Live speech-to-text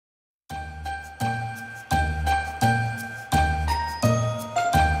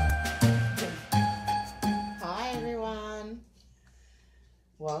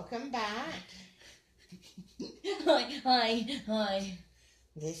Hi.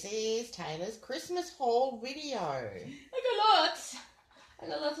 This is Taylor's Christmas haul video. I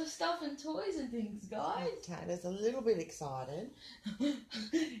got lots of stuff and toys and things, guys. Taylor's a little bit excited.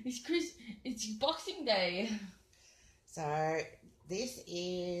 It's Boxing Day. So this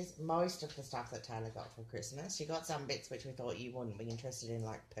is most of the stuff that Taylor got for Christmas. She got some bits which we thought you wouldn't be interested in,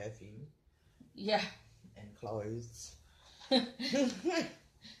 like perfume. Yeah. And clothes.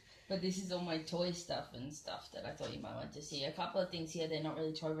 But this is all my toy stuff and stuff that I thought you might want to see. A couple of things here, they're not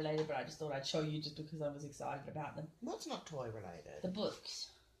really toy related, but I just thought I'd show you just because I was excited about them. What's not toy related? The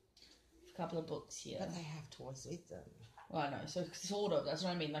books. A couple of books here. But they have toys with them. Well, I know, so sort of, that's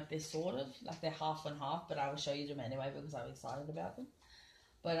what I mean, like they're sort of, like they're half and half, but I will show you them anyway because I was excited about them.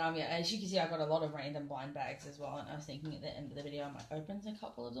 But yeah, as you can see, I got a lot of random blind bags as well, and I was thinking at the end of the video I might open a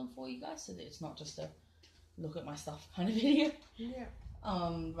couple of them for you guys so that it's not just a look at my stuff kind of video. Yeah.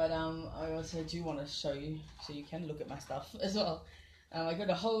 I also do want to show you so you can look at my stuff as well. I got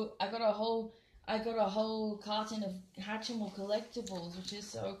a whole carton of Hatchimal collectibles, which is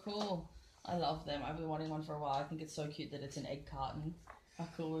so cool. I love them. I've been wanting one for a while. I think it's so cute that it's an egg carton. How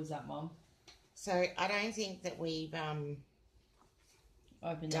cool is that, Mum? So I don't think that we've done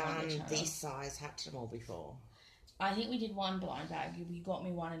this size Hatchimal before. I think we did one blind bag. You got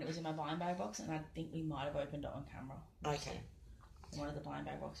me one and it was in my blind bag box, and I think we might have opened it on camera. Okay. One of the blind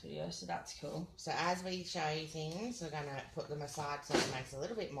bag box videos, so that's cool. So as we show you things, we're going to put them aside so it makes a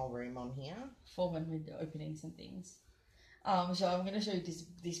little bit more room on here. For when we're opening some things. So I'm going to show you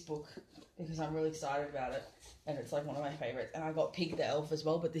this book because I'm really excited about it, and it's like one of my favourites. And I got Pig the Elf as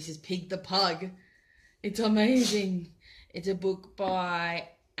well, but this is Pig the Pug. It's amazing. It's a book by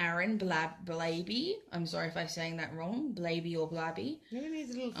Aaron Blaby. I'm sorry if I'm saying that wrong. Blaby or Blabby. Look at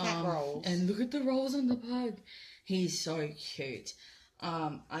these little fat rolls. And look at the rolls on the pug. He's so cute.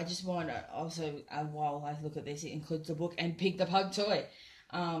 I just want to also, while I look at this, it includes the book and Pig the Pug toy.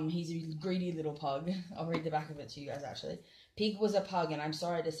 He's a greedy little pug. I'll read the back of it to you guys, actually. Pig was a pug, and I'm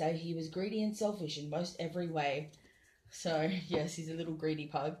sorry to say he was greedy and selfish in most every way. So, yes, he's a little greedy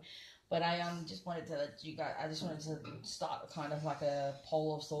pug. But I just wanted to let you guys, I just wanted to start kind of like a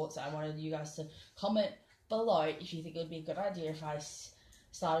poll of sorts. I wanted you guys to comment below if you think it would be a good idea if I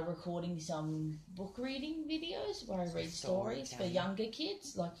started recording some book reading videos where I read stories for younger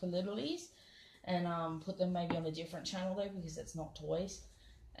kids, like for littlies, and put them maybe on a different channel though because it's not toys.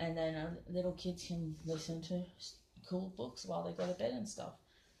 And then little kids can listen to cool books while they go to bed and stuff.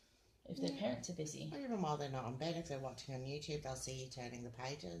 If their parents are busy. Or even while they're not on bed, if they're watching on YouTube, they'll see you turning the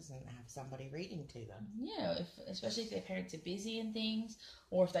pages and have somebody reading to them. Yeah, especially if their parents are busy and things,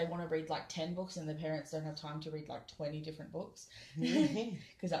 or if they want to read like 10 books and their parents don't have time to read like 20 different books.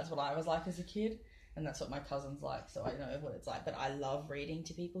 Because that's what I was like as a kid, and that's what my cousin's like, so I know what it's like. But I love reading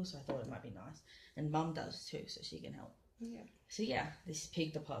to people, so I thought it might be nice. And Mum does too, so she can help. Yeah. So yeah, this is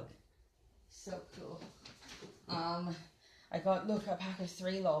Pig the Pug. So cool. I got, look, a pack of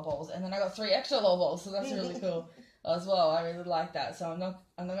 3 lol balls, and then I got 3 extra lol balls, so that's really cool as well. I really like that. So I'm not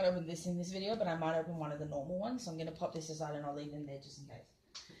going to open this in this video, but I might open one of the normal ones. So I'm going to pop this aside and I'll leave them there just in case.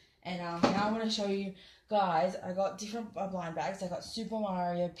 And now I'm going to show you guys, I got different blind bags. I got Super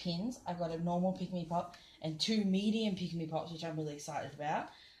Mario pins. I got a normal Pick Me Pop and 2 medium Pick Me Pops, which I'm really excited about.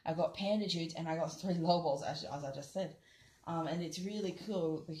 I got Panda Toots, and I got 3 lol balls, as I just said. And it's really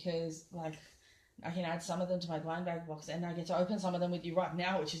cool because, like, I can add some of them to my blind bag box, and I get to open some of them with you right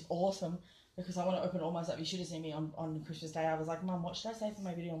now, which is awesome because I want to open all my stuff. You should have seen me on Christmas Day. I was like, Mum, what should I say for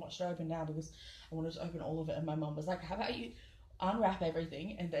my video and what should I open now? Because I wanted to open all of it, and my mum was like, how about you unwrap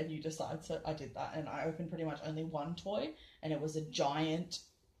everything and then you decide? So I did that, and I opened pretty much only one toy, and it was a giant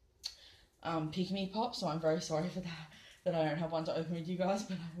Pick Me Pop, so I'm very sorry for that I don't have one to open with you guys,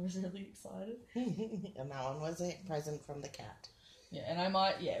 but I was really excited. And that one was a present from the cat. Yeah, and I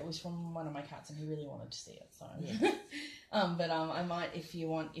might, it was from one of my cats and he really wanted to see it, so. Yeah. I might,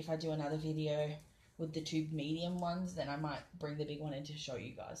 if I do another video with the 2 medium ones, then I might bring the big one in to show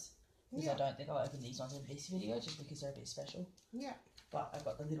you guys. Because I don't think I'll open these ones in this video, just because they're a bit special. Yeah. But I've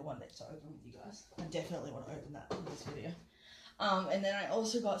got the little one there to open with you guys. I definitely want to open that in this video. And then I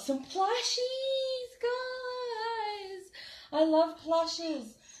also got some plushies, guys! I love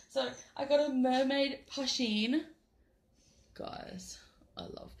plushes! So, I got a mermaid plushie. Guys, I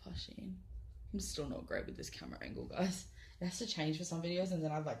love plushie. I'm still not great with this camera angle, guys. It has to change for some videos, and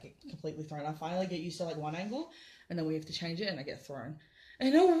then I like get completely thrown. I finally get used to like one angle, and then we have to change it, and I get thrown.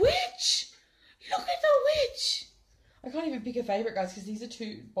 And a witch! Look at the witch! I can't even pick a favourite, guys, because these are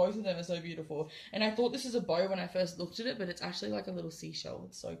both of them are so beautiful. And I thought this was a bow when I first looked at it, but it's actually like a little seashell.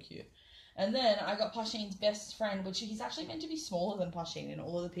 It's so cute. And then I got Plushine's best friend, which he's actually meant to be smaller than Plushine in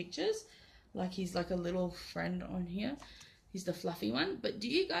all of the pictures. Like he's like a little friend on here. He's the fluffy one. But do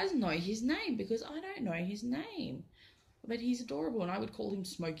you guys know his name? Because I don't know his name. But he's adorable, and I would call him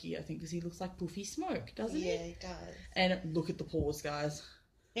Smokey, I think, because he looks like Puffy Smoke, doesn't he? Yeah, he does. And look at the paws, guys.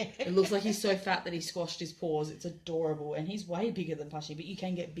 It looks like he's so fat that he squashed his paws. It's adorable, and he's way bigger than Pushy, but you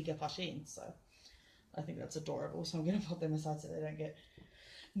can get bigger Pushins, so I think that's adorable. So I'm going to put them aside so they don't get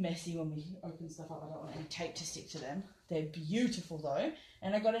messy when we open stuff up. I don't want any tape to stick to them. They're beautiful, though.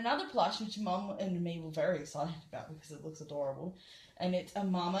 And I got another plush, which Mum and me were very excited about because it looks adorable. And it's a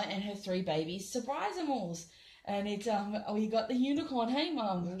mama and her 3 babies, surprise-em-alls. And it's, we got the unicorn, hey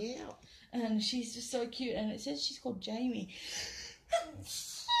Mum? Yeah. And she's just so cute, and it says she's called Jamie.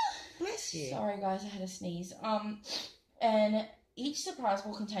 Bless you. Sorry guys, I had a sneeze. And each surprise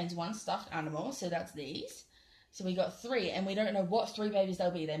ball contains 1 stuffed animal, so that's these. So we got 3, and we don't know what 3 babies they'll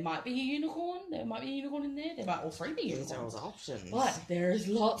be. There might be a unicorn, there might be a unicorn in there, there might all 3 be unicorns. These are all options. But there is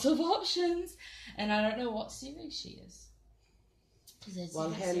lots of options, and I don't know what series she is. Well,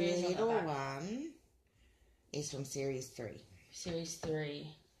 her little one is from series 3. Series 3.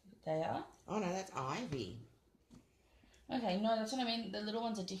 They are? Oh, no, that's Ivy. Okay, no, that's what I mean. The little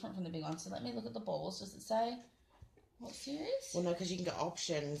ones are different from the big ones. So let me look at the balls. Does it say what series? Well, no, because you can get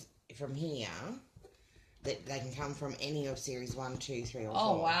options from here that they can come from any of series 1, 2, 3, or 4.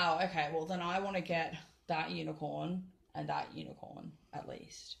 Oh, wow. Okay, well, then I want to get that unicorn and that unicorn, at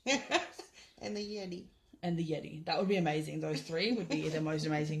least. And the Yeti. And the Yeti. That would be amazing. Those 3 would be the most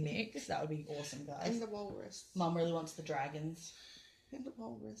amazing mix. That would be awesome, guys. And the walrus. Mum really wants the dragons. And the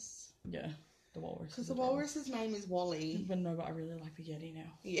walrus. Yeah, the walrus. Because the walrus's name is Wally. But no, but I really like the Yeti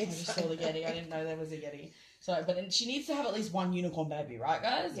now. Yes. I just saw the Yeti. I didn't know there was a Yeti. So, but then she needs to have at least 1 unicorn baby, right,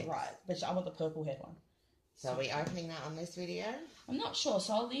 guys? Yes. Right. But I want the purple head one. So are we opening that on this video? I'm not sure,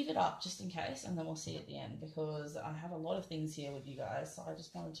 so I'll leave it up just in case, and then we'll see at the end, because I have a lot of things here with you guys, so I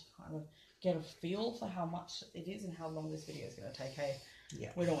just wanted to kind of get a feel for how much it is and how long this video is going to take. Hey, Yeah.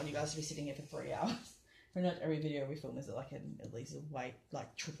 we don't want you guys to be sitting here for 3 hours. For not every video we film is like at least a weight,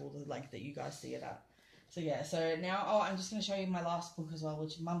 like triple the length that you guys see it at. So yeah, so now, I'm just going to show you my last book as well,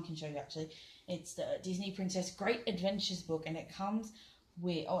 which Mum can show you actually. It's the Disney Princess Great Adventures book, and it comes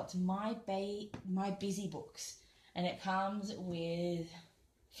with, it's My Busy Books, and it comes with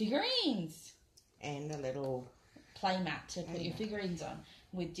figurines. And a little play mat to put your figurines on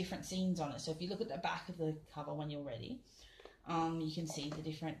with different scenes on it. So if you look at the back of the cover when you're ready, you can see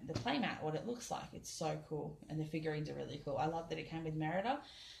the play mat, what it looks like. It's so cool, and the figurines are really cool. I love that it came with Merida.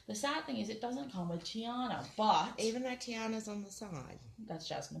 The sad thing is it doesn't come with Tiana, but even though Tiana's on the side. That's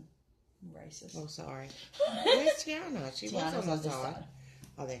Jasmine. Racist. Oh, sorry. Where's Tiana? She Tiana's was on the this side.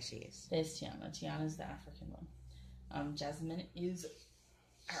 Oh, there she is. There's Tiana. Tiana's the African one. Jasmine is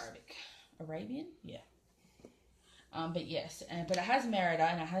Arabian? Yeah. But yes, but it has Merida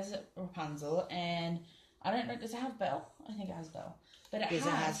and it has Rapunzel, and I don't know, does it have Belle? I think it has Belle. But it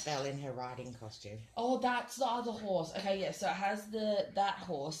has Belle in her riding costume. Oh, that's the other horse. Okay, yeah, so it has that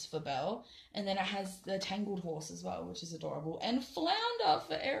horse for Belle, and then it has the Tangled horse as well, which is adorable, and Flounder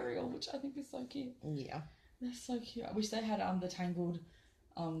for Ariel, which I think is so cute. Yeah. They're so cute. I wish they had the Tangled,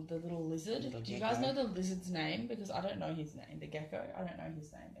 the little lizard. Do you guys know the lizard's name? Because I don't know his name. The gecko, I don't know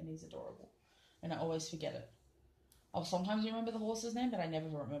his name, and he's adorable. And I always forget it. I'll sometimes remember the horse's name, but I never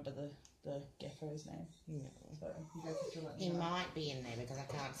remember the gecko's name. No. So you guys have to let me He know. might be in there because I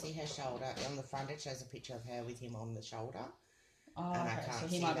can't see her shoulder. On the front it shows a picture of her with him on the shoulder. Oh, and I okay, can't so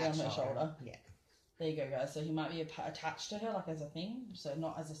he see might be that on her shoulder. Yeah. There you go, guys. So he might be attached to her, like as a thing, so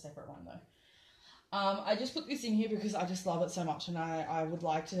not as a separate one though. I just put this in here because I just love it so much, and I would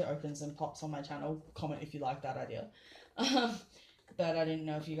like to open some pops on my channel. Comment if you like that idea. But I didn't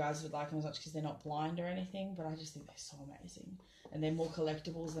know if you guys would like them as much because they're not blind or anything, but I just think they're so amazing. And they're more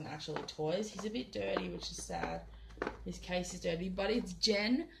collectibles than actually toys. He's a bit dirty, which is sad. His case is dirty, but it's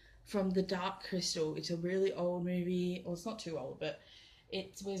Jen from The Dark Crystal. It's a really old movie. Well, it's not too old, but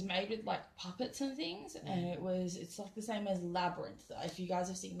it was made with like puppets and things, and it's like the same as Labyrinth. If you guys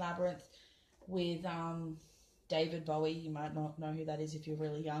have seen Labyrinth with David Bowie, you might not know who that is if you're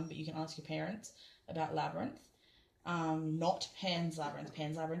really young, but you can ask your parents about Labyrinth. Not Pan's Labyrinth.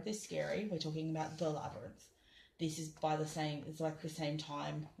 Pan's Labyrinth is scary. We're talking about The Labyrinth. This is it's like the same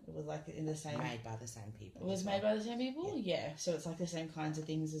time. It was like in the same... Made by the same people. It was made by the same people? Yeah. So it's like the same kinds of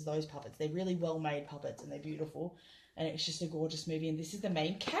things as those puppets. They're really well-made puppets and they're beautiful. And it's just a gorgeous movie. And this is the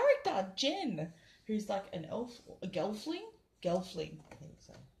main character, Jen, who's like an elf, a gelfling? Gelfling. I think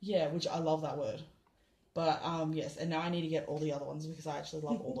so. Yeah, which I love that word. But, yes, and now I need to get all the other ones because I actually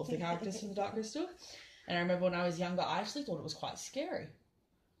love all of the characters from The Dark Crystal. And I remember when I was younger, I actually thought it was quite scary.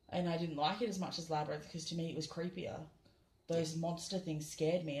 And I didn't like it as much as Labyrinth because to me it was creepier. those monster things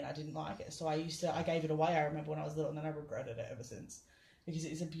scared me and I didn't like it. So I gave it away, I remember when I was little, and then I regretted it ever since. Because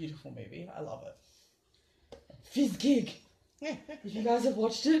it's a beautiful movie. I love it. Fizz Gig. If you guys have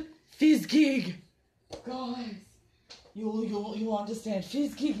watched it, Fizz Gig. Guys, you'll understand.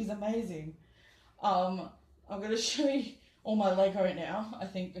 Fizz Gig is amazing. I'm going to show you all my Lego now, I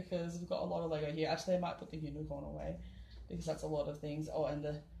think, because we've got a lot of Lego here. Actually, I might put the unicorn away because that's a lot of things. Oh, and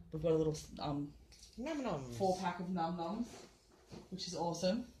we've got a little Num-nums. 4-pack of Num-Nums, which is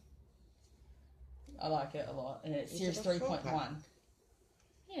awesome. I like it a lot. And it's Series 3.1.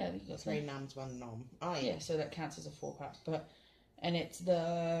 Yeah, I think that's 3 nums, 1 nom. Oh, yeah. Yeah, so that counts as a 4-pack. And it's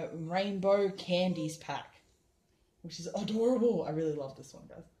the Rainbow Candies pack, which is adorable. I really love this one,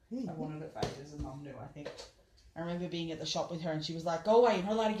 guys. I wanted it for ages, and Mum knew, I think. I remember being at the shop with her, and she was like, "Go away, you're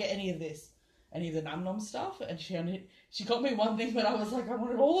not allowed to get any of this, any of the Num Nom stuff." And she got me one thing, but I was like, I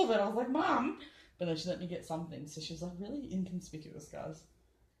wanted all of it. I was like, "Mum," but then she let me get something. So she was like, really inconspicuous, guys.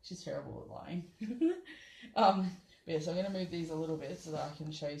 She's terrible at lying. But yeah, so I'm gonna move these a little bit so that I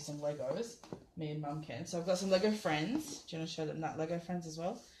can show you some Legos. Me and Mum can. So I've got some Lego Friends. Do you want to show them that Lego Friends as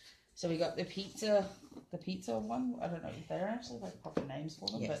well? So we got the pizza one. I don't know if they're actually like proper names for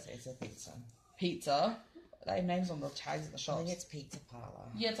them. Yes, but it's a pizza. Pizza. They have names on the tags at the shop. I think it's pizza parlor.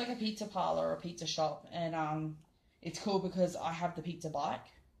 Yeah, it's like a pizza parlor or a pizza shop, and it's cool because I have the pizza bike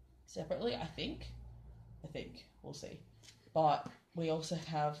separately. I think we'll see. But we also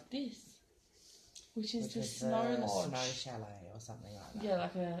have this, which is the Snow Lodge. Snow Chalet or something like that. Yeah,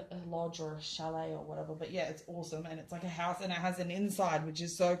 like a lodge or a chalet or whatever. But yeah, it's awesome, and it's like a house, and it has an inside, which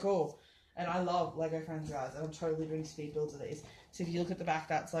is so cool. And I love Lego Friends, guys, and I'm totally doing speed builds of these. So if you look at the back,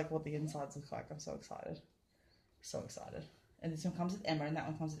 that's like what the insides look like. I'm so excited. So excited. And this one comes with Emma, and that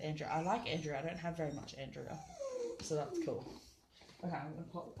one comes with Andrea. I like Andrea. I don't have very much Andrea. So that's cool. Okay, I'm going to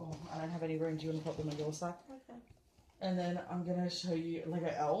pop... Oh, I don't have any room. Do you want to pop them on your side? Okay. And then I'm going to show you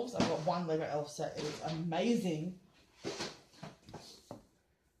Lego Elves. I've got one Lego Elf set. It is amazing.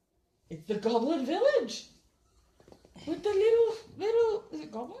 It's the Goblin Village. With the little... Is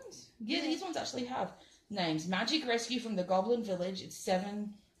it goblins? Yeah, these ones actually have names. Magic Rescue from the Goblin Village. It's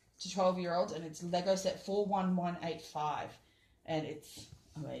 7 to 12-year-olds, and it's Lego set 41185. And it's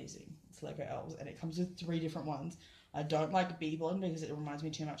amazing. It's Lego Elves, and it comes with 3 different ones. I don't like Beeblin because it reminds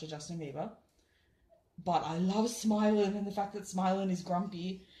me too much of Justin Bieber. But I love Smilin, and the fact that Smilin is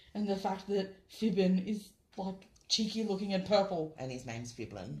grumpy, and the fact that Fibbin is, like, cheeky looking and purple. And his name's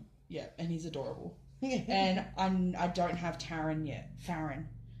Fibblin. Yeah, and he's adorable. And I don't have Taran yet. Farron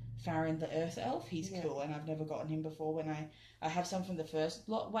the Earth Elf. He's cool, and I've never gotten him before. When I have some from the first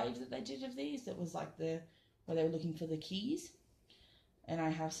wave that they did of these, that was like where they were looking for the keys. And I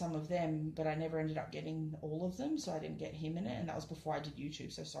have some of them, but I never ended up getting all of them, so I didn't get him in it, and that was before I did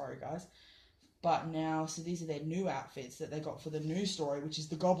YouTube, so sorry, guys. But now, so these are their new outfits that they got for the new story, which is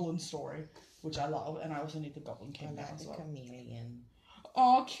the Goblin story, which I love, and I also need the Goblin King now as well. Chameleon.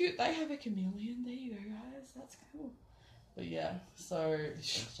 Oh, cute. They have a chameleon. There you go, guys. That's cool. But yeah, so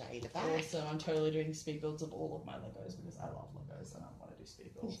awesome. I'm totally doing speed builds of all of my Legos because I love Legos and I want to do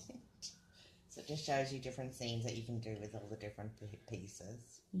speed builds. So it just shows you different scenes that you can do with all the different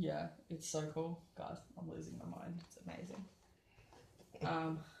pieces. Yeah, it's so cool. Guys, I'm losing my mind. It's amazing.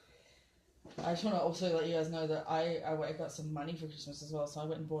 I just want to also let you guys know that I got some money for Christmas as well, so I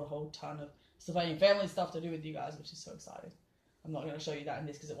went and bought a whole ton of Sylvanian family stuff to do with you guys, which is so exciting. I'm not going to show you that in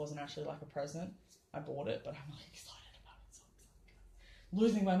this because it wasn't actually like a present. I bought it, but I'm like excited about it. So excited.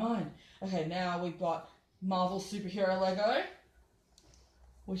 Losing my mind. Okay, now we've got Marvel Superhero Lego,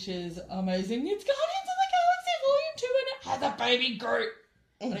 which is amazing. It's Guardians of the Galaxy Volume 2 and it has a baby Groot.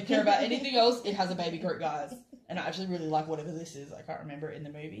 I don't care about anything else. It has a baby Groot, guys. And I actually really like whatever this is. I can't remember it in the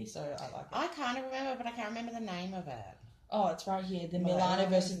movie, so I like it. I kind of remember, but I can't remember the name of it. Oh, it's right here. The Milano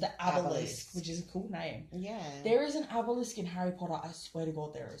versus the Obelisk, which is a cool name. Yeah. There is an obelisk in Harry Potter. I swear to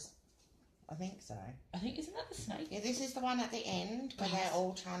God there is. I think so. I think, isn't that the snake? Yeah, this is the one at the end where they're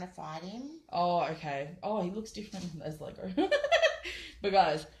all trying to fight him. Oh, okay. Oh, he looks different as Lego. But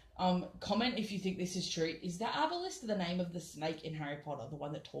guys, comment if you think this is true. Is that obelisk the name of the snake in Harry Potter, the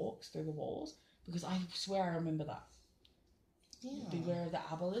one that talks through the walls? Because I swear I remember that. Yeah. Beware of the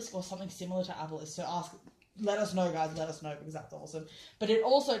obelisk or something similar to obelisk. So let us know, guys. Let us know because that's awesome. But it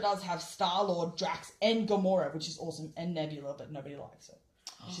also does have Star-Lord, Drax, and Gamora, which is awesome, and Nebula, but nobody likes her.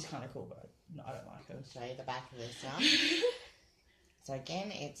 She's kind of cool, but no, I don't like her. I'll show you the back of this one. So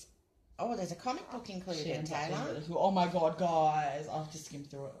again, it's... Oh, there's a comic book included, Taylor. Oh my God, guys. I'll have to skim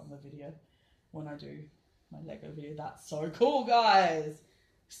through it on the video when I do my Lego video. That's so cool, guys.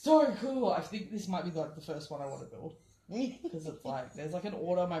 So cool. I think this might be like the first one I want to build. Because it's like, there's like an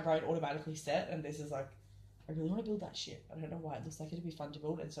order my brain automatically set, and this is like I really want to build that ship. I don't know why. It looks like it'd be fun to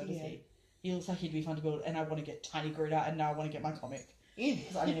build, and so does Yeah. he. He looks like he'd be fun to build, and I want to get Tiny Groot out, and now I want to get my comic. Yeah.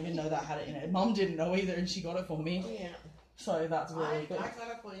 Because I didn't even know that had it in it. Mum didn't know either, and she got it for me. Yeah. So that's really good. I got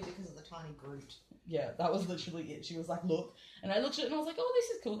it for you because of the tiny Groot. Yeah, that was literally it. She was like, look. And I looked at it and I was like, oh,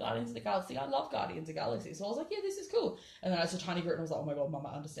 this is cool. Guardians of the Galaxy. I love Guardians of the Galaxy. So I was like, yeah, this is cool. And then I saw Tiny Groot and I was like, oh my god, Mum,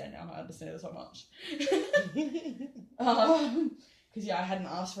 I understand now. I understand it so much. Because, yeah, I hadn't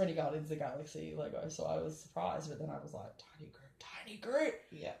asked for any Guardians of the Galaxy Lego, so I was surprised. But then I was like, Tiny Groot.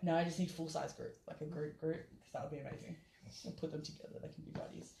 Yeah. Now I just need full-size Groot. Like a Groot, because that would be amazing. I'll put them together. They can be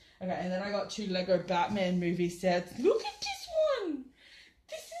buddies. Okay, and then I got 2 Lego Batman movie sets. Look at this one!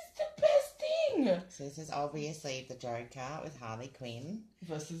 This is the best thing! So this is obviously the Joker with Harley Quinn.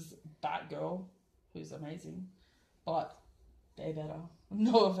 Versus Batgirl, who's amazing. But they're better.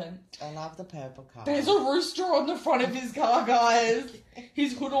 No offense. I love the purple car. There's a rooster on the front of his car, guys.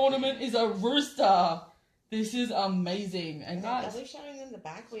 His hood ornament is a rooster. This is amazing. And guys, are we showing them the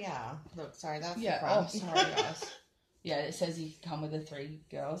back? We are. Look, sorry, that's yeah. the front. Oh, sorry, guys. Yeah, it says you can come with the 3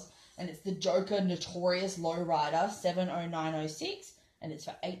 girls. And it's the Joker Notorious Lowrider 70906. And it's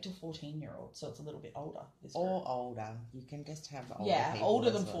for 8 to 14-year-olds. So it's a little bit older. Or older. You can just have older yeah, people older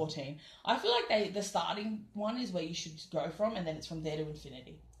as than well. 14. I feel like the starting one is where you should go from. And then it's from there to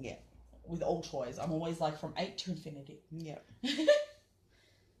infinity. Yeah. With all toys. I'm always like from 8 to infinity. Yeah.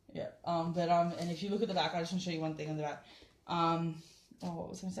 Yeah. And if you look at the back, I just want to show you one thing on the back. What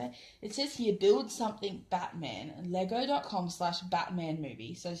was I going to say? It says here, build something Batman. Lego.com/Batman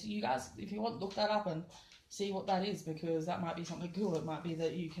movie. So you guys, if you want, look that up and see what that is, because that might be something cool. It might be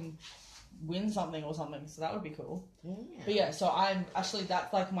that you can win something or something. So that would be cool. Yeah. But yeah, so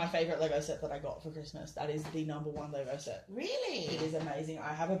that's like my favourite Lego set that I got for Christmas. That is the #1 Lego set. Really? It is amazing.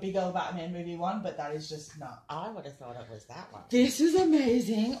 I have a bigger Batman movie one, but that is just I would have thought it was that one. This is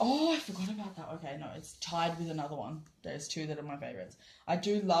amazing. Oh, I forgot about that. Okay, no, it's tied with another one. There's 2 that are my favourites. I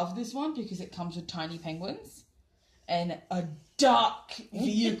do love this one because it comes with tiny penguins and a duck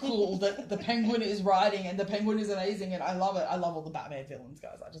vehicle that the penguin is riding, and the penguin is amazing, and I love it. I love all the Batman villains,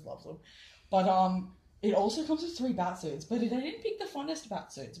 guys. I just love them. But it also comes with 3 bat suits, but they didn't pick the funnest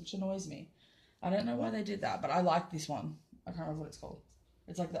bat suits, which annoys me. I don't know why they did that, but I like this one. I can't remember what it's called.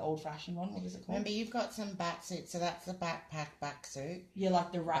 It's like the old-fashioned one. What is it called? Remember, you've got some bat suits, so that's the backpack back suit. Yeah,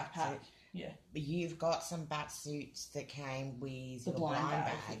 like the Rat Pack. Suit. Yeah. But you've got some bat suits that came with the blind bag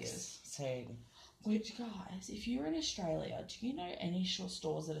bags. figures. So, which, guys, if you're in Australia, do you know any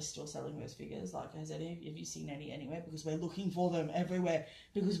stores that are still selling those figures? Like, have you seen any anywhere? Because we're looking for them everywhere,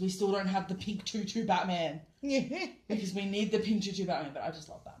 because we still don't have the pink tutu Batman. yeah. Because we need the pink tutu Batman, but I just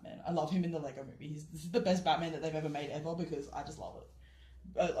love Batman. I love him in the Lego movie. This is the best Batman that they've ever made ever, because I just love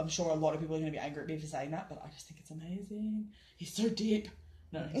it. I'm sure a lot of people are going to be angry at me for saying that, but I just think it's amazing. He's so deep.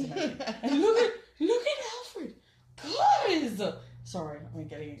 No, he's amazing. And look at Alfred. Guys! Sorry, I'm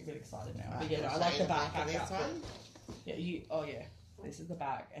getting a bit excited now. But yeah, I like the back of this one. Yeah, this is the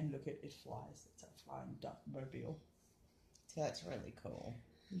back, and look, it flies. It's a flying duck mobile. So that's really cool.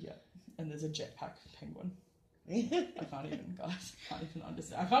 Yeah, and there's a jetpack penguin. I can't even, guys. I can't even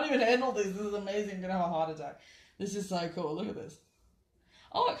understand. I can't even handle this. This is amazing. I'm gonna have a heart attack. This is so cool. Look at this.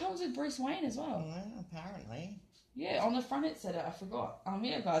 Oh, it comes with Bruce Wayne as well. Well, apparently. Yeah, on the front it said it. I forgot.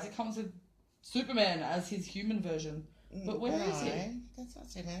 Yeah, guys, it comes with Superman as his human version. But where is he? That's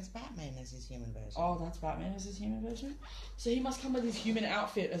not Superman. It's Batman as his human version. Oh, that's Batman as his human version? So he must come with his human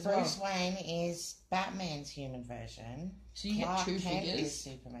outfit as well. Bruce Wayne is Batman's human version. So you Clark get 2 Kent figures? is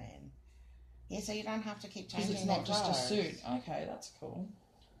Superman. Yeah, so you don't have to keep Because changing it's not their just a clothes. suit. Okay, that's cool.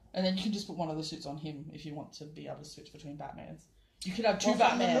 And then you can just put one of the suits on him if you want to be able to switch between Batmans. You could have 2 From the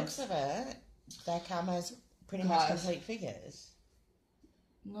Batmans. looks of it, they come as pretty much complete figures.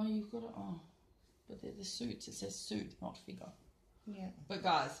 No, you've got to... Oh. But they're the suits. It says suit, not figure. Yeah. But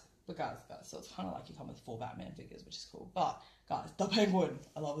guys. So it's kind of like you come with 4 Batman figures, which is cool. But, guys, the penguin.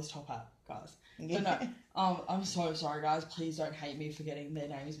 I love this top hat, guys. But no, I'm so sorry, guys. Please don't hate me for getting their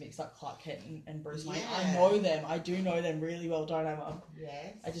names mixed up, Clark Kent and Bruce Wayne. Yeah. I know them. I do know them really well, don't I, Mum?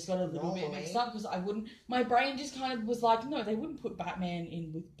 Yes. I just got a little bit mixed up because I wouldn't... My brain just kind of was like, no, they wouldn't put Batman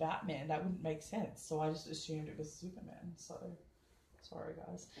in with Batman. That wouldn't make sense. So I just assumed it was Superman. So... Sorry,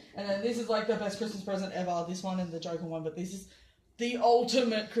 guys. And then this is like the best Christmas present ever. This one and the Joker one, but this is the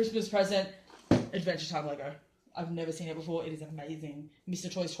ultimate Christmas present. Adventure Time Lego. I've never seen it before. It is amazing.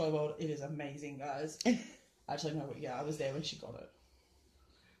 Mr. Toys Toy World. It is amazing, guys. Actually, no, yeah, I was there when she got it.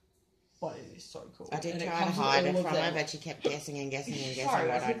 But it is so cool. I did and try to hide it from her, but she kept guessing and guessing and guessing Sorry,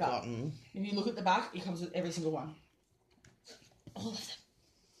 what I'd gotten. If you look at the back, it comes with every single one. All of them.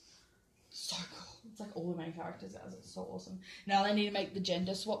 So cool. It's It's like all the main characters as. It's so awesome. Now they need to make the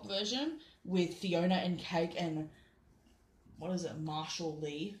gender swap version with Fiona and Cake and what is it? Marshall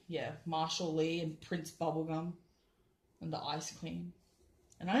Lee. Yeah, Marshall Lee and Prince Bubblegum and the Ice Queen.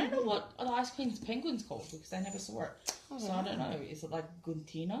 And I don't know what the Ice Queen's penguin's called because I never saw it. So I don't know. Is it like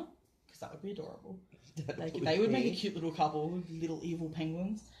Guntina? Because that would be adorable. They would make a cute little couple, little evil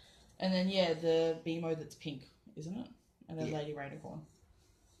penguins. And then, yeah, the BMO that's pink, isn't it? And then Lady Rainicorn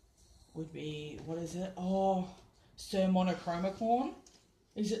would be, what is it? Oh, Sir Monochromacorn.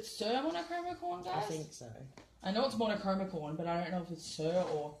 Is it Sir Monochromacorn, guys? I think so. I know it's Monochromacorn, but I don't know if it's Sir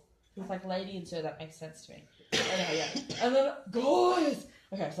or... If it's like Lady and Sir, that makes sense to me. Anyway, yeah. And then, guys...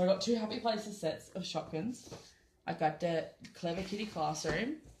 Okay, so I got 2 Happy Places sets of Shopkins. I got the Clever Kitty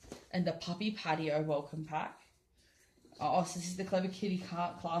Classroom and the Puppy Patio Welcome Pack. Oh, so this is the Clever Kitty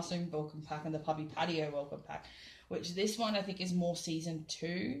Classroom Welcome Pack and the Puppy Patio Welcome Pack, which this one I think is more season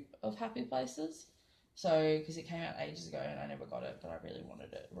 2 of Happy Places. So, because it came out ages ago and I never got it, but I really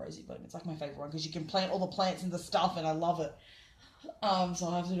wanted it. Rosy Bloom. It's like my favourite one because you can plant all the plants and the stuff and I love it. So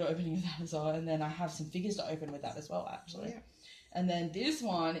I'll have to do an opening of that as well. And then I have some figures to open with that as well, actually. Yeah. And then this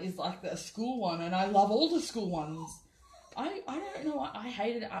one is like the school one, and I love all the school ones. I don't know, I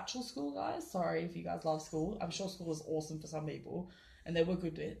hated actual school, guys. Sorry if you guys love school. I'm sure school is awesome for some people, and there were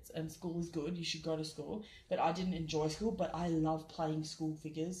good bits, and school is good. You should go to school. But I didn't enjoy school, but I love playing school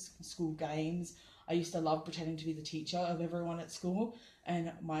figures, school games. I used to love pretending to be the teacher of everyone at school,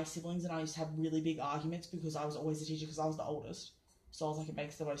 and my siblings and I used to have really big arguments because I was always the teacher because I was the oldest. So I was like, it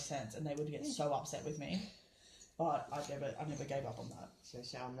makes the most sense, and they would get so upset with me. But I never gave up on that. So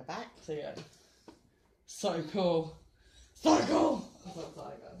show on the back. So yeah. So cool. So cool! I'm so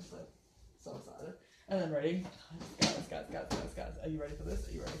excited, guys. So excited. And then ready? Guys. Are you ready for this?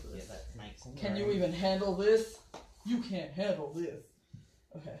 Yeah, that makes sense. Can you even handle this? You can't handle this.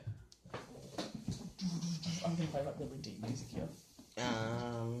 Okay. I'm gonna play like really deep music here.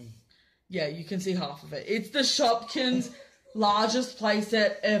 Yeah, you can see half of it. It's the Shopkins largest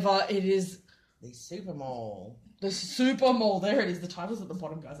playset ever. It is the Super Mall. The Super Mall. There it is. The title's at the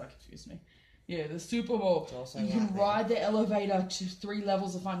bottom, guys. That confused me. Yeah, the Super Mall. You can ride the elevator to 3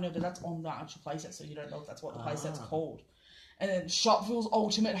 levels of fun. No, but that's on the actual playset, so you don't know if that's what the playset's called. And then Shopville's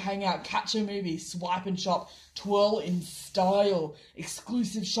Ultimate Hangout, Catch a Movie, Swipe and Shop, Twirl in Style,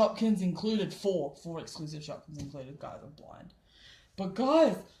 exclusive Shopkins included. 4 exclusive Shopkins included. Guys, I'm blind. But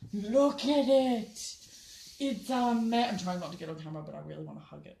guys, look at it. It's I'm trying not to get on camera, but I really want to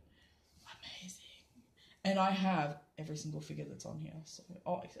hug it. Amazing. And I have every single figure that's on here. So,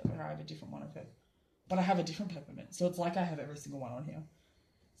 except I have a different one of her. But I have a different peppermint. So it's like I have every single one on here.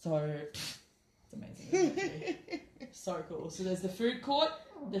 So, it's amazing. Isn't it? So cool. So there's the food court,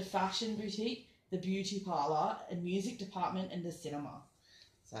 the fashion boutique, the beauty parlour, a music department, and the cinema.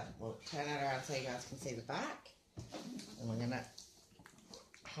 So we'll turn it around so you guys can see the back. And we're going to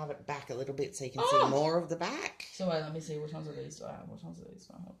have it back a little bit so you can see more of the back. So wait, let me see. Which ones of these do I have? Which ones of these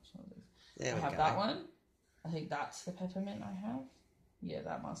do I have? Which ones of these? There I have that one. I think that's the peppermint I have. Yeah,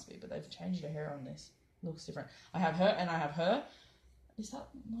 that must be. But they've changed the hair on this. Looks different. I have her and I have her. Is that...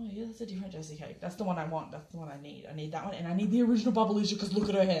 No, yeah, that's a different Jessie cake. That's the one I want. That's the one I need. I need that one. And I need the original Bubbleisha because look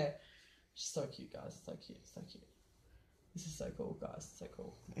at her hair. She's so cute, guys. So cute. So cute. This is so cool, guys. So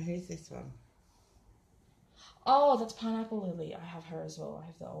cool. Who's this one? Oh, that's Pineapple Lily. I have her as well. I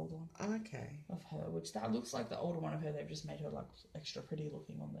have the old one. Okay. Of her, which that looks like the older one of her. They've just made her like extra pretty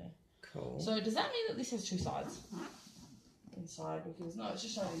looking on there. Cool. So does that mean that this has 2 sides? Inside, because no, it's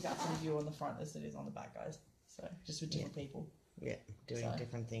just showing the exact same view on the front as it is on the back, guys. So just with different people. Yeah, doing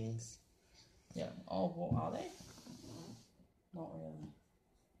different things. Yeah. Oh, well, are they? Not really.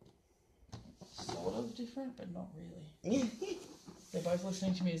 Sort of different, but not really. They're both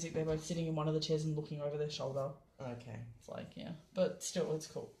listening to music. They're both sitting in one of the chairs and looking over their shoulder. Okay. It's like, yeah. But still, it's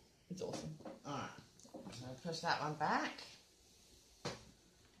cool. It's awesome. Alright. So push that one back.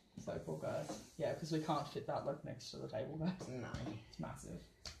 So cool, guys. Yeah, because we can't fit that like next to the table, guys. No. It's massive.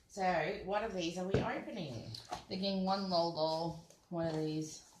 So, what of these are we opening? Thinking one lol doll, one of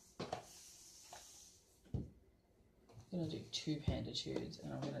these. I'm going to do 2 Panda Tudes,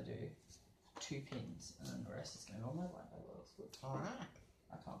 and I'm going to do 2 pins, and then the rest is going to go on my light. Alright.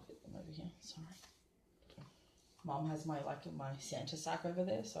 I can't fit them over here, sorry. Mum has my Santa sack over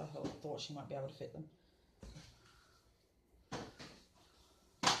there, so I thought she might be able to fit them.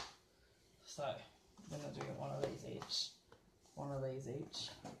 So, I'm going to do one of these each. One of these each.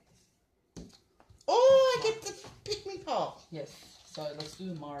 Oh, I get the pick-me pop. Yes. So, let's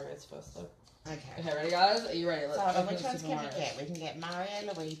do the Mario's first, though. Okay. Okay, ready, guys? Are you ready? Let's which ones can we get? We can get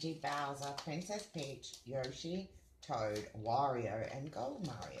Mario, Luigi, Bowser, Princess Peach, Yoshi, Toad, Wario, and Gold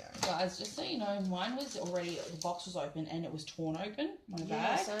Mario. Guys, just so you know, mine was already, the box was open and it was torn open, my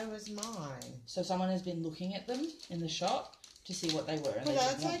Yeah, bag. so was mine. So someone has been looking at them in the shop to see what they were. And But they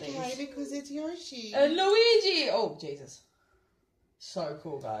that's didn't want okay these. because it's Yoshi. And Luigi! Oh, Jesus. So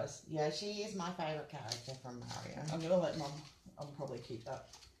cool, guys. Yoshi is my favourite character from Mario. I'm going to let Mum, I'll probably keep that.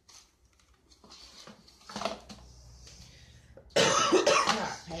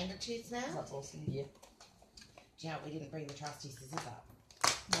 Alright, panda cheats now. That's awesome, yeah. Do you know what? We didn't bring the trusty scissors up.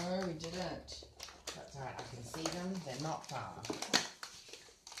 No, we didn't. That's alright, I can see them. They're not far.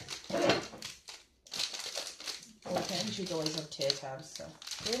 Well, panda cheats always have tear tabs, so.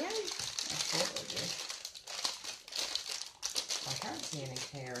 Do they? I thought they did. I can't see any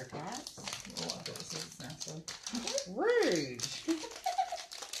terror tabs. Oh, I got the scissors now, so. Rude.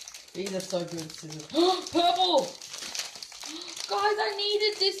 These are so good scissors. Purple! Guys, I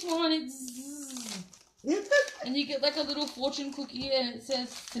needed this one. It's and you get like a little fortune cookie and it says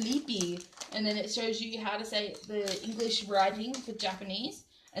sleepy. And then it shows you how to say the English writing for Japanese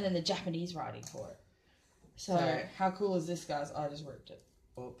and then the Japanese writing for it. So how cool is this, guys? I just ripped it.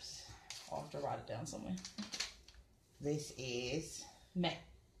 Oops. I'll have to write it down somewhere. This is Meh.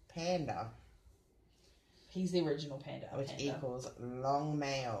 Panda, He's the original panda. which equals long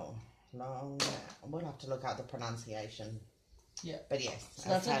male. Long male. We'll have to look out the pronunciation. Yeah. But yes,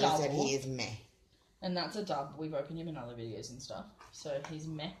 So as that's a Tyler said, double. he is meh. And that's a dub. We've opened him in other videos and stuff. So he's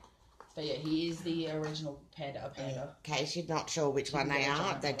meh. But yeah, he is the original panda. In case you're not sure which one they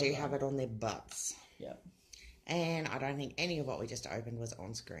are, they do have it on their butts. Yep. And I don't think any of what we just opened was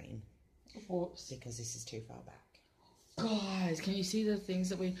on screen. Whoops. Because this is too far back. Guys, can you see the things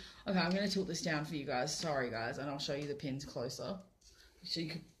that we... Okay, I'm going to tilt this down for you guys. Sorry, guys. And I'll show you the pins closer. So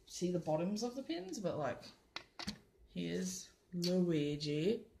you can see the bottoms of the pins. But, like, here's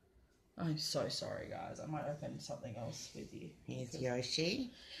Luigi. I'm so sorry, guys. I might open something else with you. Here's Yoshi.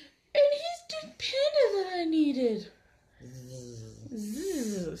 And he's the panda that I needed.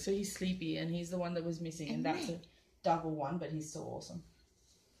 Zzz. So he's sleepy and he's the one that was missing. And that's a double one, but he's still awesome.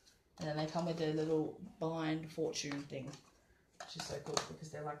 And then they come with their little blind fortune thing, which is so cool because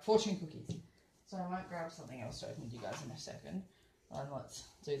they're like fortune cookies. So I might grab something else to open with you guys in a second. And let's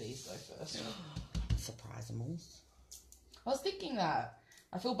do these though first. Surprisimals. I was thinking that.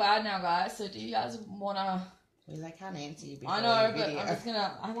 I feel bad now, guys. So do you guys want to... Well, they can't answer you before I know, the but video. I'm just going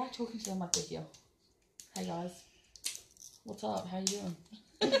to... I like talking to them like they're here. Hey, guys. What's up? How you doing?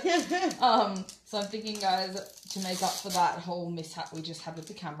 So I'm thinking, guys, to make up for that whole mishap we just had with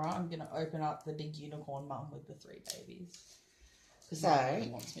the camera, I'm going to open up the big unicorn mum with the 3 babies. Because he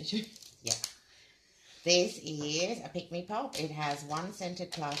wants me to. Yeah. This is a Pick Me Pop. It has 1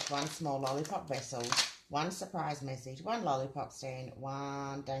 scented plush, 1 small lollipop vessel, 1 surprise message, 1 lollipop stand,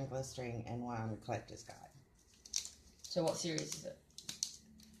 1 dangler string, and 1 collector's guide. So what series is it?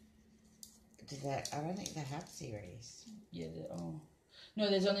 I don't think they have series. Yeah, no,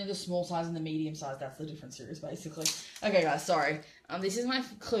 there's only the small size and the medium size. That's the different series, basically. Okay, guys, sorry. This is my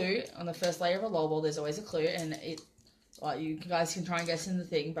clue. On the first layer of a lol ball, there's always a clue, and you guys can try and guess in the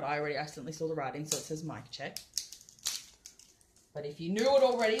thing, but I already accidentally saw the writing, so it says mic check. But if you knew it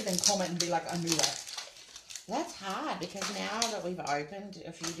already, then comment and be like, I knew that. That's hard, because now that we've opened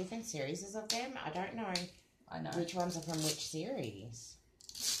a few different series of them, I don't know which ones are from which series.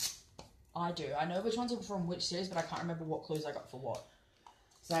 I do. I know which ones are from which series, but I can't remember what clues I got for what.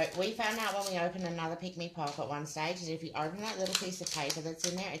 So we found out when we opened another Pick Me Pop at one stage that if you open that little piece of paper that's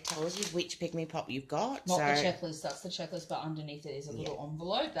in there, it tells you which Pick Me Pop you've got. Not the checklist. That's the checklist, but underneath it is a little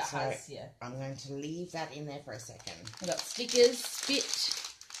envelope that has, I'm going to leave that in there for a second. We've got stickers, spit.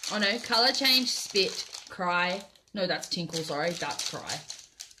 Oh no, colour change, spit, cry. No, that's tinkle, sorry. That's cry.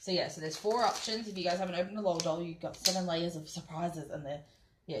 So yeah, so there's 4 options. If you guys haven't opened a lol doll, you've got 7 layers of surprises and they're...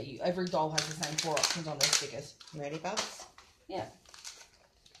 Yeah, every doll has the same 4 options on their stickers. You ready, Bubs? Yeah.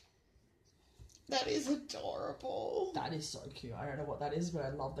 That is adorable. That is so cute. I don't know what that is, but I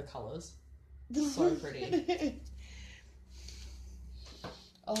love the colours. So pretty.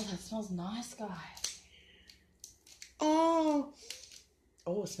 Oh, that smells nice, guys. Oh,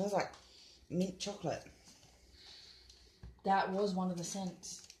 it smells like mint chocolate. That was one of the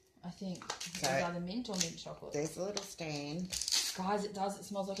scents, I think. It was either mint or mint chocolate. There's a little stand. Guys, it does. It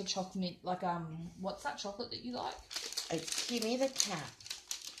smells like a chocolate, like, what's that chocolate that you like? It's Kimmy the cat.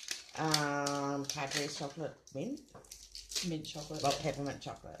 Cadbury's chocolate mint. Mint chocolate. Well, peppermint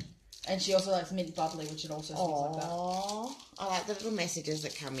chocolate. And she also likes mint bubbly, which it also smells like that. Oh, I like the little messages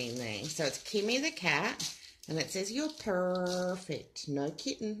that come in there. So it's Kimmy the cat, and it says, "You're perfect, no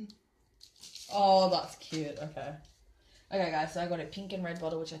kitten." Oh, that's cute. Okay. Okay, guys, so I got a pink and red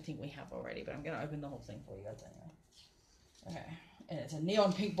bottle, which I think we have already, but I'm going to open the whole thing for you guys anyway. Okay, and it's a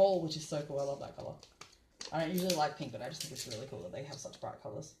neon pink ball, which is so cool. I love that color. I don't usually like pink, but I just think it's really cool that they have such bright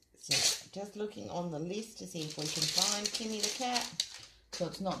colors. So, just looking on the list to see if we can find Kimmy the cat. So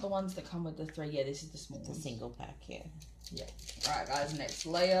it's not the ones that come with the 3. Yeah, this is the small one. The single pack, yeah. Yeah. All right, guys. Next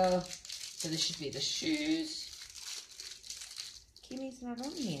layer. So this should be the shoes. Kimmy's not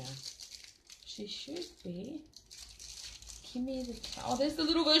on here. She should be. Kimmy the cat. Oh, there's the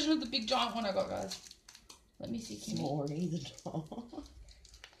little version of the big giant one I got, guys. Let me see Kimmy. Snorri the dog.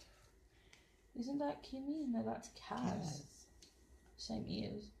 Isn't that Kimmy? No, that's Kaz. Same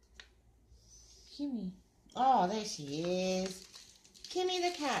ears. Kimmy. Oh, there she is. Kimmy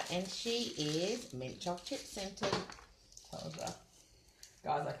the cat, and she is mint chocolate scented. Tell us that.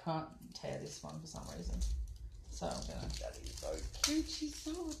 Guys, I can't tear this one for some reason. So I'm gonna... That is so cute. She's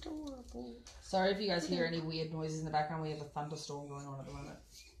so adorable. Sorry if you guys hear any weird noises in the background. We have a thunderstorm going on at the moment.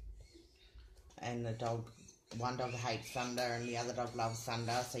 And the dog, one dog hates thunder and the other dog loves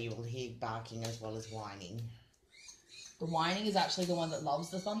thunder, so you will hear barking as well as whining. The whining is actually the one that loves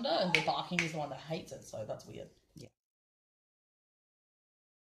the thunder, and the barking is the one that hates it, so that's weird. Yeah.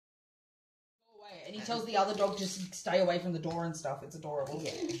 Go away. And he tells the other dog just stay away from the door and stuff. It's adorable.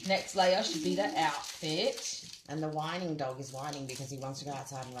 Yeah. Next layer should be the outfit. And the whining dog is whining because he wants to go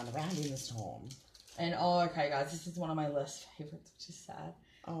outside and run around in the storm. And, oh, okay, guys, this is one of my least favourites, which is sad.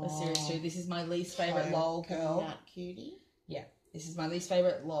 The series 2. This is my least favourite LOL girl. Coconut cutie. Yeah, this is my least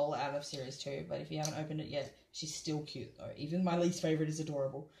favourite LOL out of series 2, but if you haven't opened it yet, she's still cute though. Even my least favourite is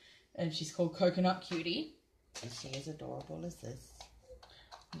adorable. And she's called Coconut Cutie. Is she as adorable as this?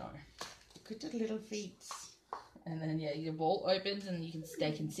 No. Look at the little feet. And then, yeah, your ball opens and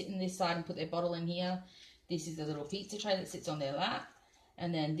they can sit in this side and put their bottle in here. This is a little pizza tray that sits on their lap.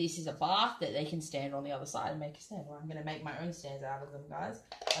 And then this is a bath that they can stand on the other side and make a stand. Well, I'm going to make my own stands out of them, guys.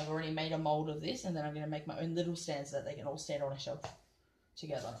 I've already made a mould of this, and then I'm going to make my own little stands so that they can all stand on a shelf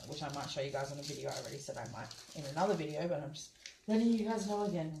together, which I might show you guys on a video. I already said I might in another video, but I'm just letting you guys know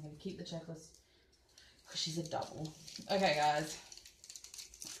again. I'm going to keep the checklist because she's a double. Okay, guys.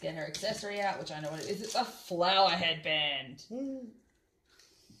 Let's get her accessory out, which I know what it is. It's a flower headband. And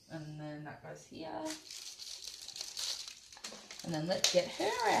then that goes here. And then let's get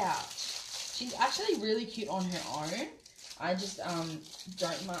her out. She's actually really cute on her own. I just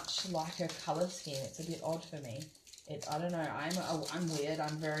don't much like her colour scheme. It's a bit odd for me. I don't know. I'm weird.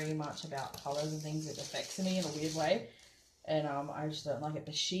 I'm very much about colours and things. It affects me in a weird way. And I just don't like it.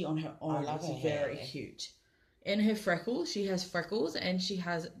 But she on her own is very cute. In her freckles, she has freckles and she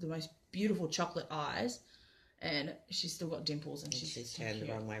has the most beautiful chocolate eyes. And she's still got dimples and she's turned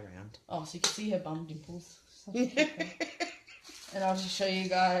the wrong way around. Oh, so you can see her bum dimples. And I'll just show you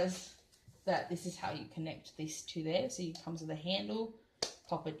guys that this is how you connect this to there. So it comes with a handle,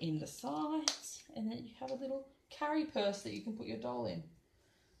 pop it in the sides, and then you have a little carry purse that you can put your doll in.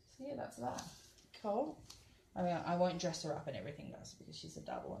 So yeah, that's that. Cool. I mean, I won't dress her up and everything, guys, because she's a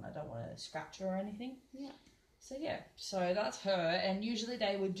double and I don't want to scratch her or anything. Yeah. So yeah, so that's her. And usually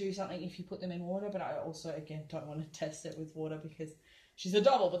they would do something if you put them in water, but I also, again, don't want to test it with water because she's a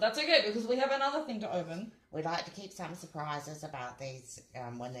double, but that's okay because we have another thing to open. We like to keep some surprises about these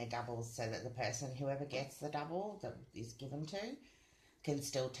when they're doubles so that the person, whoever gets the double that is given to, can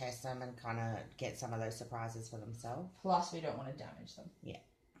still test them and kind of get some of those surprises for themselves. Plus, we don't want to damage them. Yeah.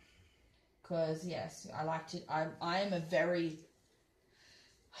 Because, yes, I am a very,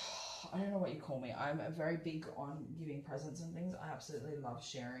 I don't know what you call me. I'm a very big on giving presents and things. I absolutely love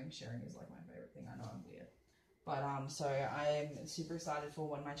sharing. Sharing is like my favorite thing. I know I'm weird. But, so I am super excited for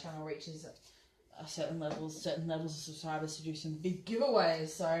when my channel reaches certain levels of subscribers to do some big giveaways.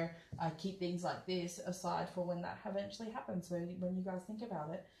 So I keep things like this aside for when that eventually happens. So when you guys think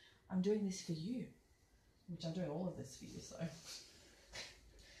about it, I'm doing this for you. Which I'm doing all of this for you, so.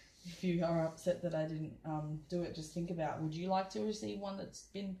 If you are upset that I didn't do it, just think about, would you like to receive one that's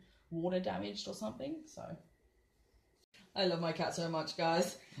been water damaged or something? So, I love my cat so much,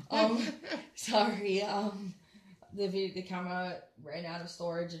 guys. Sorry, the camera ran out of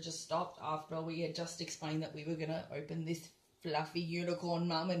storage. It just stopped after we had just explained that we were going to open this fluffy unicorn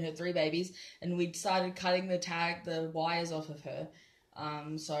mum and her 3 babies, and we decided cutting the wires off of her.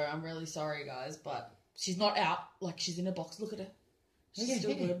 So I'm really sorry, guys, but she's not out. Like, she's in a box. Look at her. She's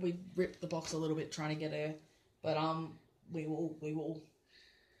still good. We ripped the box a little bit trying to get her, but we will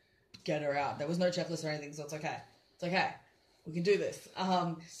get her out. There was no checklist or anything, so it's okay. It's okay. We can do this.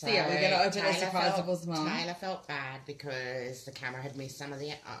 So yeah, we're gonna open a surprise to Mum. Taylor felt bad because the camera had missed some of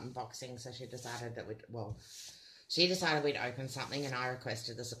the unboxing, so she decided that we'd open something, and I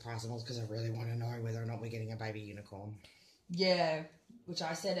requested the surprise because I really want to know whether or not we're getting a baby unicorn. Yeah, which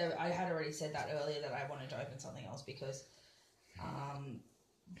I had already said that earlier that I wanted to open something else because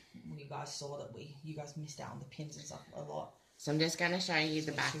You guys saw that you guys missed out on the pins and stuff a lot. So I'm just going to show you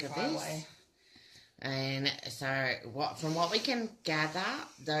the back of this. Away. And so from what we can gather,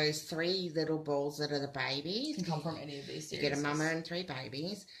 those 3 little balls that are the babies can come from any of these series. You get a mama and 3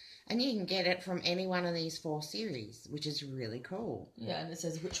 babies. And you can get it from any one of these 4 series, which is really cool. Yeah, and it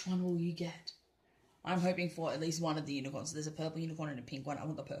says, which one will you get? I'm hoping for at least one of the unicorns. There's a purple unicorn and a pink one. I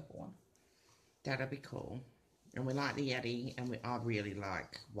want the purple one. That'll be cool. And we like the Yeti, and I really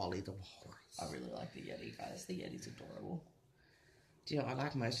like Wally the Walrus. I really like the Yeti, guys. The Yeti's adorable. Do you know, I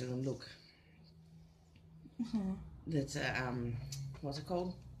like most of them. Look. That's a, what's it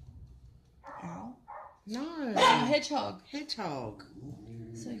called? Owl? No. Hedgehog. Hedgehog.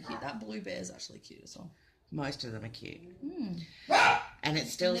 So cute. That blue bear is actually cute as well. Most of them are cute. Mm. And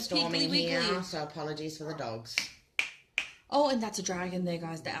it's still storming here, so apologies for the dogs. Oh, and that's a dragon there,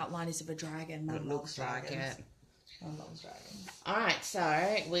 guys. The outline is of a dragon. It looks like it. Mum loves dragons. Alright,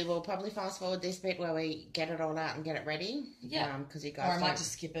 so we will probably fast forward this bit where we get it all out and get it ready. Yeah. Because you guys or I might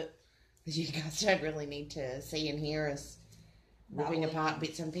just skip it. You guys don't really need to see and hear us ripping apart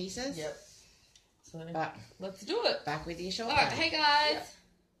bits and pieces. Yep. So let's do it. Back with you shortly. Alright, hey guys. Yep.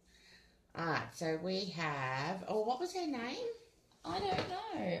 Alright, so we have... Oh, what was her name? I don't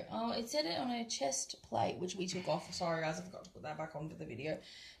know. Oh, it said it on her chest plate, which we took off. Sorry, guys, I forgot to put that back onto the video.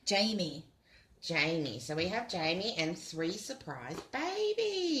 Jamie. So we have Jamie and 3 surprise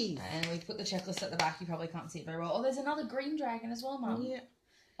babies. And we put the checklist at the back. You probably can't see it very well. Oh, there's another green dragon as well, Mum. Yeah.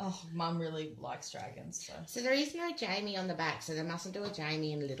 Oh, Mum really likes dragons. So there is no Jamie on the back, so they mustn't do a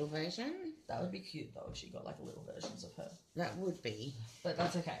Jamie in a little version. That would be cute, though, if she got, like, little versions of her. That would be. But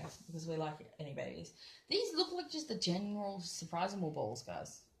that's okay, because we like any babies. These look like just the general surprisable balls,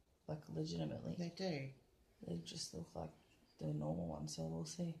 guys. Like, legitimately. They do. They just look like the normal ones, so we'll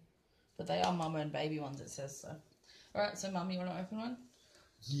see. But they are mama and baby ones, it says so. Alright, so Mum, you want to open one?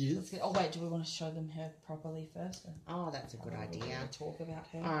 Yes. Oh, wait, do we want to show them her properly first? Oh, that's a good idea. Talk about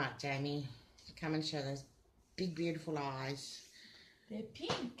her. Alright, Jamie. Come and show those big, beautiful eyes. They're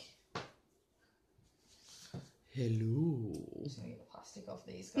pink. Hello. Just going to get the plastic off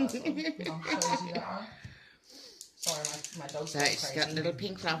these guys. Mum shows you that one. Sorry, my dog's going crazy. So she's got little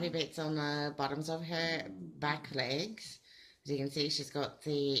pink fluffy bits on the bottoms of her back legs. As you can see, she's got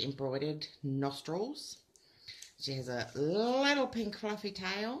the embroidered nostrils. She has a little pink fluffy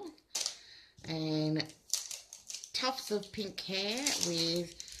tail and tufts of pink hair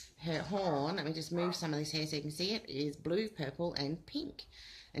with her horn. Let me just move some of this hair so you can see it. It is blue, purple and pink.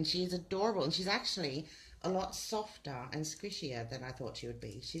 And she is adorable. And she's actually a lot softer and squishier than I thought she would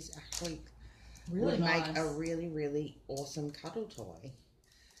be. She's actually really nice. Make a really, really awesome cuddle toy.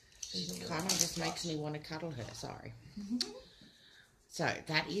 She kind of just makes me want to cuddle her. Sorry. So,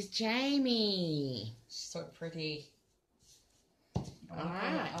 that is Jamie. She's so pretty.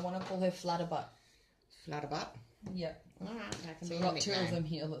 Alright. I want to call her Flatterbutt. Flatterbutt? Yep. Alright, that can so be we've got 2 of them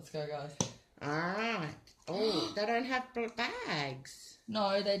here. Let's go, guys. Alright. Oh, they don't have bags.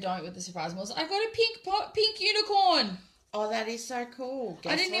 No, they don't with the surprise balls. I got a pink unicorn. Oh, that is so cool.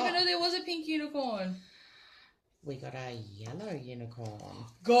 I didn't even know there was a pink unicorn. We got a yellow unicorn.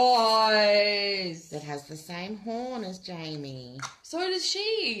 Guys! That has the same horn as Jamie. So does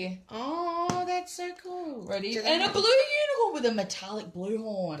she. Oh, that's so cool. Ready? And a blue unicorn with a metallic blue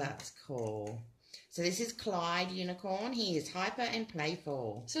horn. That's cool. So this is Clyde Unicorn. He is hyper and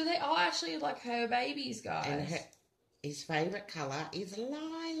playful. So they are actually like her babies, guys. And his favourite colour is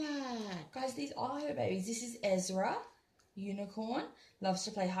lilac. Guys, these are her babies. This is Ezra Unicorn. Loves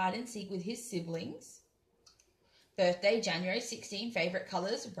to play hide and seek with his siblings. Birthday, January 16. Favourite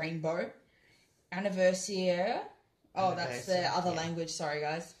colours, rainbow. Anniversary. Oh, that's the other language. Sorry,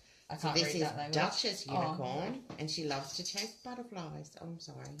 guys. I can't read that language. This is Duchess Unicorn, and she loves to chase butterflies. Oh, I'm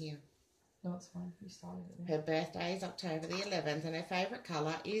sorry, here. No, it's fine. You started it. Her birthday is October the 11th, and her favourite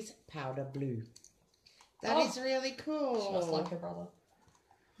colour is powder blue. That is really cool. She must like her brother.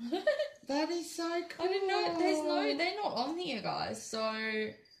 That is so cool. I didn't know. They're not on here, guys. So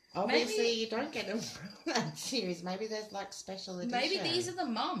obviously you don't get them from that series. Maybe there's like special edition. Maybe these are the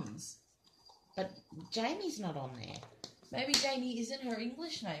mums. But Jamie's not on there. Maybe Jamie isn't her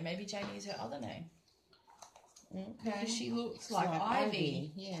English name. Maybe Jamie is her other name. Okay. Because she looks like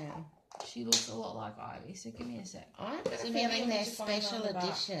Ivy. Yeah. She looks a lot like Ivy. So give me a sec. I'm feeling they're special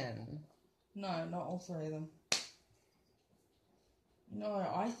edition. No, not all 3 of them.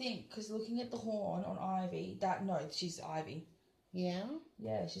 No, I think, because looking at the horn on Ivy, she's Ivy. Yeah?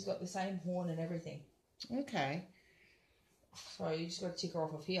 Yeah, she's got the same horn and everything. Okay. So you just got to tick her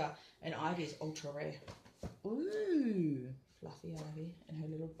off of here. And Ivy is ultra rare. Ooh. Fluffy Ivy and her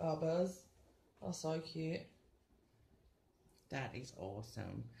little Buzz. Oh, so cute. That is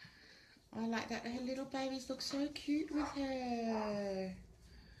awesome. I like that her little babies look so cute with her.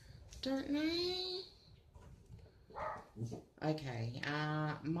 Don't they? Okay,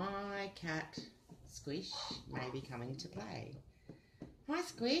 my cat Squish may be coming to play. Hi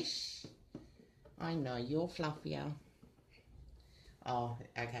Squish. I know, you're fluffier. Oh,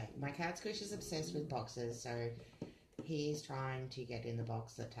 okay. My cat Squish is obsessed with boxes, so he's trying to get in the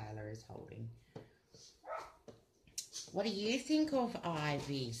box that Taylor is holding. What do you think of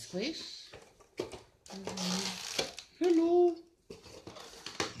Ivy, Squish? Hello.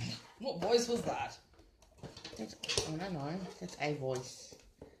 What voice was that? That's, I don't know. That's a voice.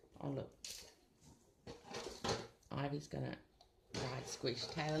 Oh, look. Ivy's gonna ride Squish.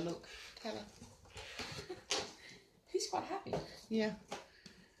 Taylor, look. Taylor. He's quite happy. Yeah.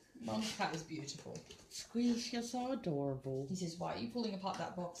 Mum's cat is beautiful. Squish, you're so adorable. He says, why are you pulling apart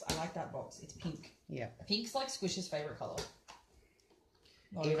that box? I like that box. It's pink. Yeah. Pink's like Squish's favourite colour.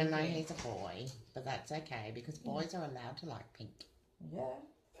 Even though he's a boy. But that's okay, because boys are allowed to like pink. Yeah.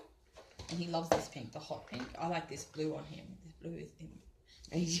 And he loves this pink, the hot pink. I like this blue on him. This blue is him.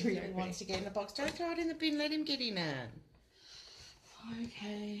 He really wants to get in the box. Don't throw it in the bin. Let him get in it.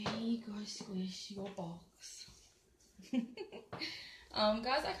 Okay, here you go, Squish, your box.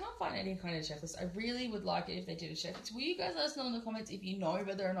 Guys, I can't find any kind of checklist. I really would like it if they did a checklist. Will you guys let us know in the comments if you know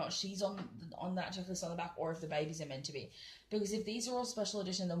whether or not she's on that checklist on the back, or if the babies are meant to be? Because if these are all special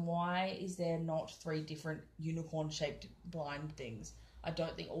edition, then why is there not 3 different unicorn-shaped blind things? I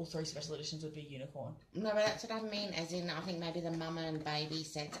don't think all 3 special editions would be unicorn. No, but that's what I mean. As in, I think maybe the mama and baby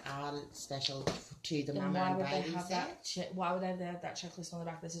sets are special to the mama and baby set. Why would they have that checklist on the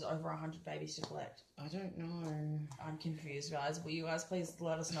back? This is over 100 babies to collect. I don't know. I'm confused, guys. Will you guys please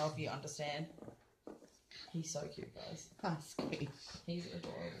let us know if you understand? He's so cute, guys. Oh, sweet. He's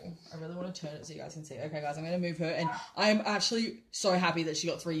adorable. I really want to turn it so you guys can see. Okay, guys, I'm going to move her. And I'm actually so happy that she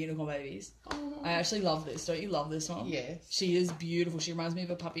got 3 unicorn babies. Oh. I actually love this. Don't you love this one? Yes. She is beautiful. She reminds me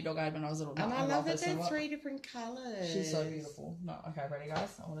of a puppy dog I had when I was little. And I love that they're 3 different colours. She's so beautiful. No, okay, ready,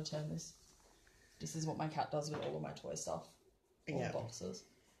 guys? I want to turn this. This is what my cat does with all of my toy stuff. All boxes.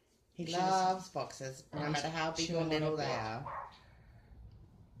 He loves boxes, no matter how big or little they are.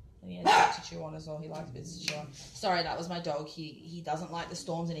 And he has bits to chew on as well. He likes bits to chew on. Sorry, that was my dog. He doesn't like the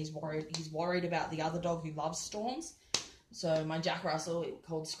storms, and he's worried about the other dog who loves storms. So my Jack Russell,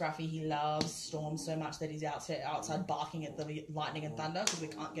 called Scruffy, he loves storms so much that he's outside barking at the lightning and thunder because we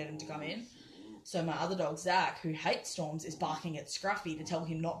can't get him to come in. So my other dog, Zach, who hates storms, is barking at Scruffy to tell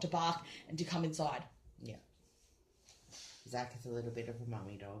him not to bark and to come inside. Yeah. Zach is a little bit of a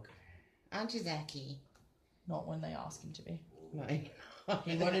mummy dog. Aren't you, Zachy? Not when they ask him to be. No.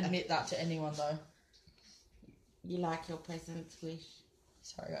 He won't admit that to anyone, though. You like your present, Squish?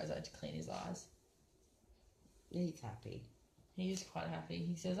 Sorry, guys, I had to clean his eyes. He's happy. He is quite happy.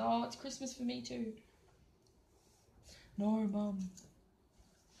 He says, oh, it's Christmas for me too. No, Mum.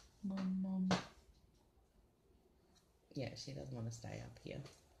 Mum. Yeah, she doesn't want to stay up here.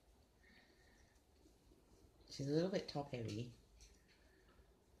 She's a little bit top heavy.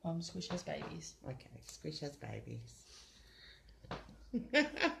 Squish has babies. Okay, Squish has babies.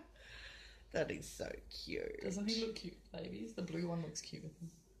 That is so cute. Doesn't he look cute with babies? The blue one looks cute with him.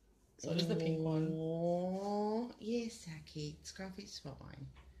 So does the pink one. Oh, yes, Saki. Scruffy's fine.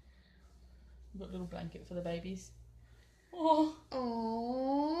 We've got a little blanket for the babies. Oh.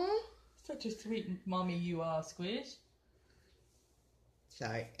 Oh. Such a sweet mummy you are, Squish. So,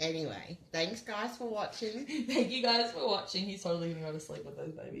 anyway, thanks, guys, for watching. Thank you, guys, for watching. He's totally going to go to sleep with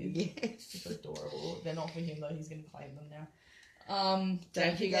those babies. Yes. It's adorable. They're not for him, though. He's going to claim them now.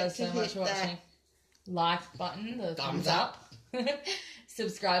 Thank you guys so much for watching. Like button, the thumbs up.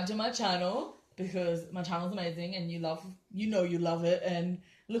 Subscribe to my channel, because my channel's amazing and you love it, and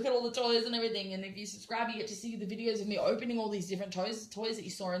look at all the toys and everything, and if you subscribe you get to see the videos of me opening all these different toys that you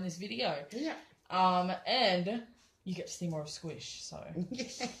saw in this video. Yeah. And you get to see more of Squish, so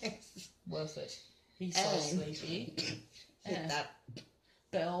yes, worth it. He's so sleepy. Hit that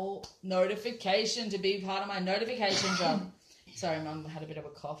bell notification to be part of my notification job. Sorry, Mum, I had a bit of a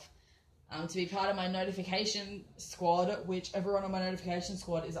cough. To be part of my notification squad, which everyone on my notification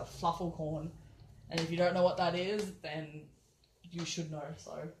squad is a Flufflecorn. And if you don't know what that is, then you should know,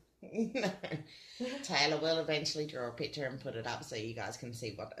 so. No. Taylor will eventually draw a picture and put it up so you guys can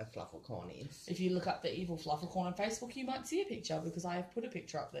see what a Flufflecorn is. If you look up the Evil Flufflecorn on Facebook, you might see a picture, because I have put a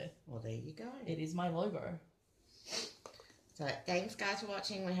picture up there. Well, there you go. It is my logo. So, thanks guys for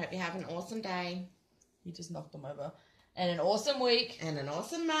watching. We hope you have an awesome day. You just knocked them over. And an awesome week. And an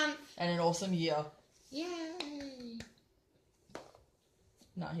awesome month. And an awesome year. Yay.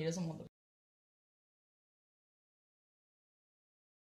 No, he doesn't want the